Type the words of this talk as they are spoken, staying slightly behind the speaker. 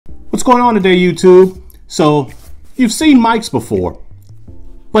going on today, YouTube? So, you've seen mics before,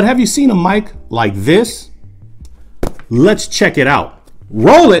 but have you seen a mic like this? Let's check it out.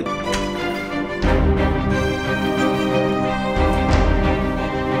 Roll it!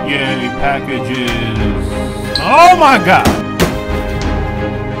 Yay, packages. Oh my God!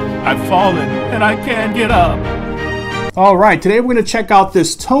 I've fallen and I can't get up. All right, today we're gonna check out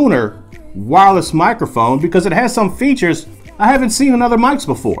this Tonor wireless microphone because it has some features I haven't seen in other mics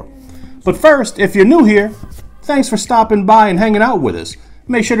before. But first, if you're new here, thanks for stopping by and hanging out with us.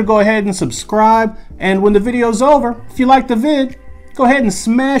 Make sure to go ahead and subscribe, and when the video's over, if you like the vid, go ahead and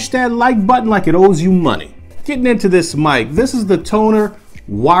smash that like button like it owes you money. Getting into this mic, this is the Tonor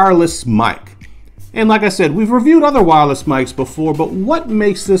Wireless Mic. And like I said, we've reviewed other wireless mics before, but what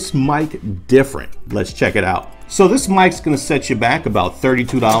makes this mic different? Let's check it out. So this mic's gonna set you back about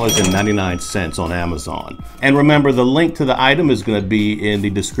 $32.99 on Amazon. And remember, the link to the item is gonna be in the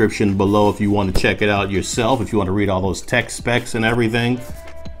description below if you want to check it out yourself, if you want to read all those tech specs and everything.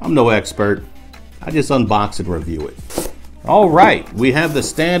 I'm no expert. I just unbox and review it. All right, we have the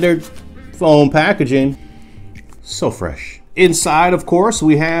standard foam packaging. So fresh. Inside, of course,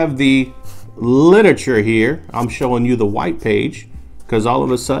 we have the literature here. I'm showing you the white page because all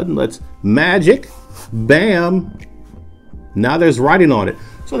of a sudden, let's magic. Bam! Now there's writing on it.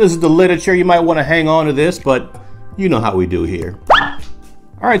 So this is the literature. You might want to hang on to this, but you know how we do here.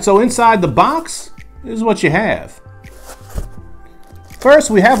 All right, so inside the box, this is what you have. First,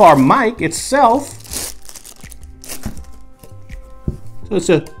 we have our mic itself. So it's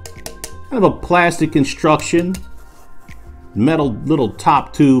a kind of a plastic construction, metal little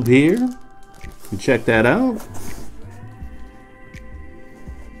top tube here. You can check that out.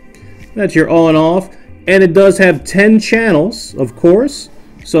 That's your on off. And it does have 10 channels, of course.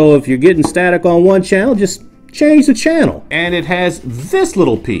 So if you're getting static on one channel, just change the channel. And it has this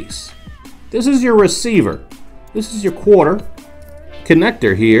little piece. This is your receiver. This is your quarter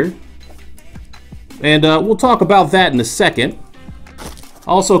connector here. And we'll talk about that in a second.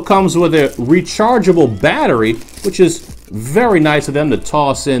 Also comes with a rechargeable battery, which is very nice of them to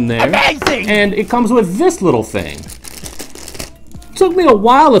toss in there. Amazing! And it comes with this little thing. Took me a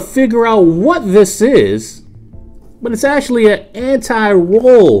while to figure out what this is, but it's actually an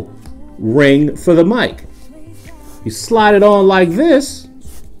anti-roll ring for the mic. You slide it on like this,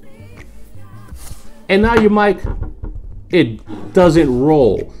 and now your mic, it doesn't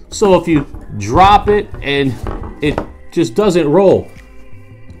roll. So if you drop it and it just doesn't roll,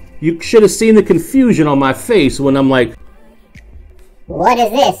 you should have seen the confusion on my face when I'm like, what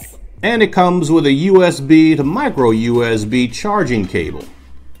is this? And it comes with a USB to micro USB charging cable.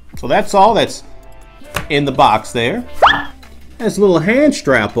 So that's all that's in the box there. Has a little hand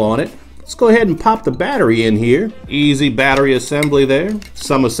strap on it. Let's go ahead and pop the battery in here. Easy battery assembly there.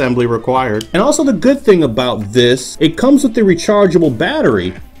 Some assembly required. And also the good thing about this, it comes with the rechargeable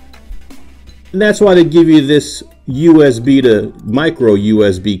battery. And that's why they give you this USB to micro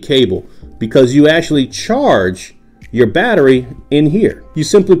USB cable, because you actually charge your battery in here. You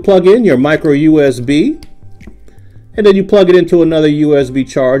simply plug in your micro USB, and then you plug it into another USB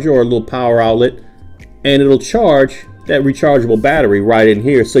charger or a little power outlet, and it'll charge that rechargeable battery right in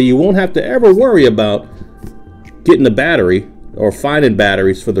here. So you won't have to ever worry about getting the battery or finding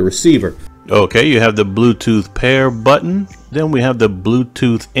batteries for the receiver. Okay, you have the Bluetooth pair button. Then we have the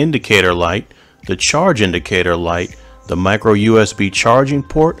Bluetooth indicator light, the charge indicator light, the micro USB charging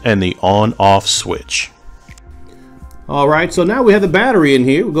port, and the on-off switch. All right, so now we have the battery in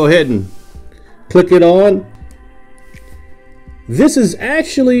here. We'll go ahead and click it on. This is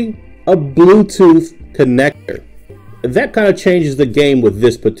actually a Bluetooth connector. That kind of changes the game with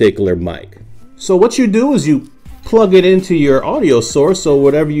this particular mic. So what you do is you plug it into your audio source. So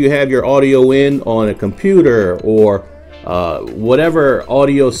whatever you have your audio in on a computer or whatever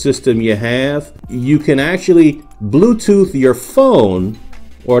audio system you have, you can actually Bluetooth your phone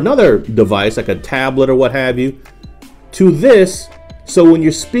or another device like a tablet or what have you to this, so when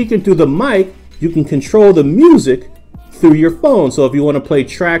you're speaking through the mic, you can control the music through your phone. So if you want to play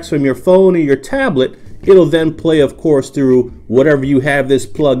tracks from your phone or your tablet, it'll then play, of course, through whatever you have this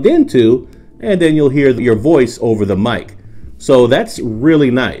plugged into, and then you'll hear your voice over the mic. So that's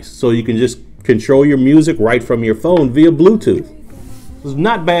really nice. So you can just control your music right from your phone via Bluetooth. It's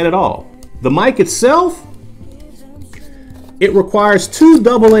not bad at all. The mic itself, it requires 2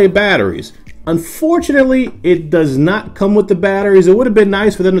 AA batteries. Unfortunately, it does not come with the batteries. It would have been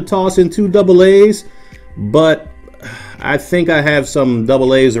nice for them to toss in 2 AA's, but I think I have some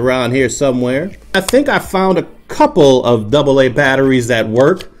AA's around here somewhere. I think I found a couple of AA batteries that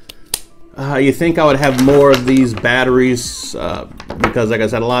work, You think I would have more of these batteries because, like I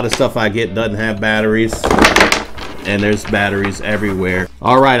said, a lot of stuff I get doesn't have batteries, and there's batteries everywhere.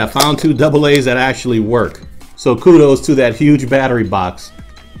 All right, I found two AA's that actually work. So kudos to that huge battery box.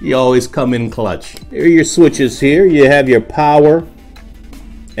 You always come in clutch. Here are your switches here. You have your power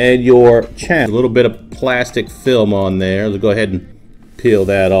and your channel. A little bit of plastic film on there. Let's go ahead and peel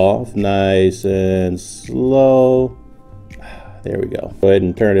that off. Nice and slow. There we go. Go ahead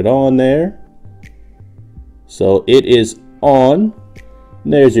and turn it on there. So it is on.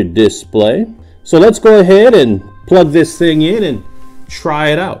 There's your display. So let's go ahead and plug this thing in and try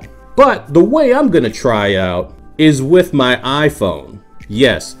it out. But the way I'm going to try out is with my iPhone.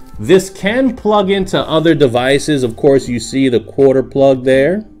 Yes, this can plug into other devices. Of course, you see the quarter plug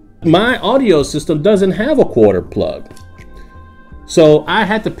there. My audio system doesn't have a quarter plug. So I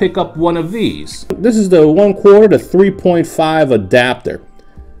had to pick up one of these. This is the 1/4 to 3.5 adapter.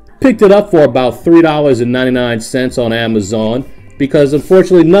 Picked it up for about $3.99 on Amazon because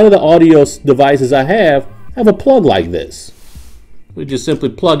unfortunately none of the audio devices I have a plug like this. We just simply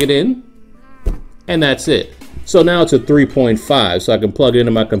plug it in and that's it. So now it's a 3.5, so I can plug it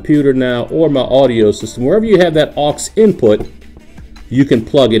into my computer now or my audio system. Wherever you have that aux input, you can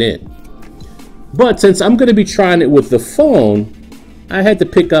plug it in. But since I'm going to be trying it with the phone, I had to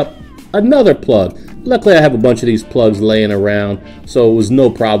pick up another plug. Luckily, I have a bunch of these plugs laying around, so it was no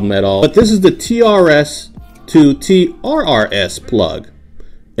problem at all. But this is the TRS to TRRS plug.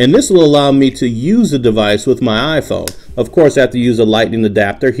 And this will allow me to use the device with my iPhone. Of course, I have to use a lightning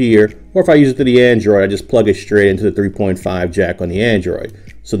adapter here, or if I use it to the Android, I just plug it straight into the 3.5 jack on the Android.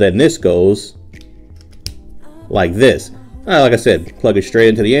 So then this goes like this. Like I said, plug it straight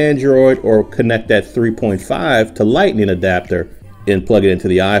into the Android or connect that 3.5 to lightning adapter and plug it into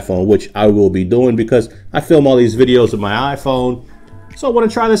the iPhone, which I will be doing because I film all these videos with my iPhone. So I want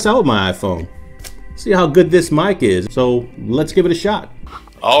to try this out with my iPhone. See how good this mic is. So let's give it a shot.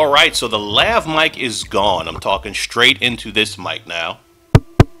 All right, so the lav mic is gone. I'm talking straight into this mic now.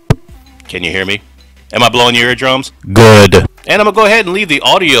 Can you hear me? Am I blowing your eardrums? Good. And I'm gonna go ahead and leave the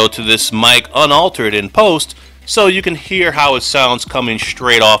audio to this mic unaltered in post so you can hear how it sounds coming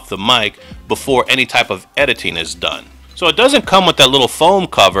straight off the mic before any type of editing is done. So it doesn't come with that little foam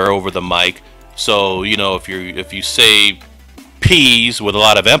cover over the mic. So, you know, if you say P's with a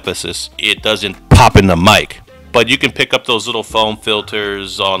lot of emphasis, it doesn't pop in the mic. But you can pick up those little foam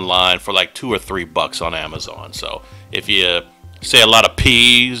filters online for like $2 or $3 on Amazon. So if you say a lot of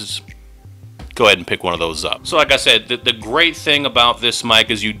P's, go ahead and pick one of those up. So like I said, the great thing about this mic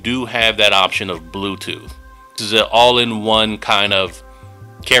is you do have that option of Bluetooth. This is an all-in-one kind of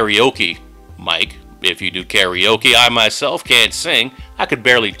karaoke mic. If you do karaoke, I myself can't sing. I could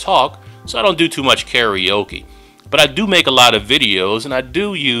barely talk, so I don't do too much karaoke. But I do make a lot of videos, and I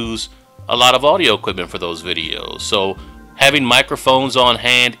do use a lot of audio equipment for those videos. So having microphones on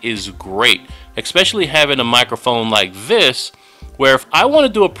hand is great, especially having a microphone like this, where if I want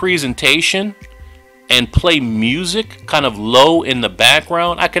to do a presentation and play music kind of low in the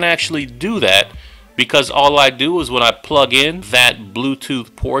background, I can actually do that because all I do is when I plug in that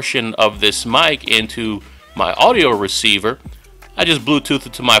Bluetooth portion of this mic into my audio receiver, I just Bluetooth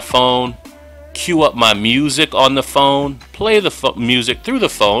it to my phone, cue up my music on the phone, play the music through the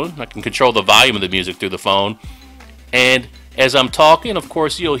phone. I can control the volume of the music through the phone. And as I'm talking, of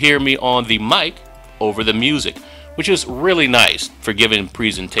course, you'll hear me on the mic over the music, which is really nice for giving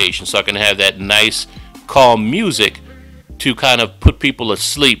presentations. So I can have that nice, calm music to kind of put people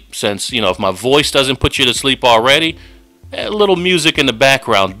asleep, since, you know, if my voice doesn't put you to sleep already, a little music in the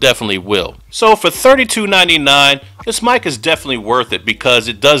background definitely will. So for $32.99, this mic is definitely worth it because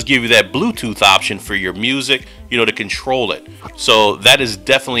it does give you that Bluetooth option for your music, you know, to control it. So that is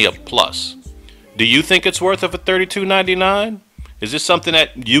definitely a plus. Do you think it's worth it for $32.99? Is this something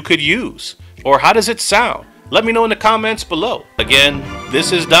that you could use? Or how does it sound? Let me know in the comments below. Again,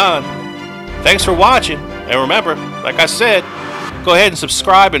 this is Don. Thanks for watching. And remember, like I said, go ahead and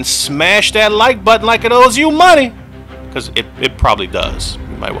subscribe and smash that like button like it owes you money. Because it probably does.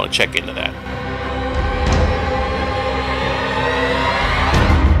 You might want to check into that.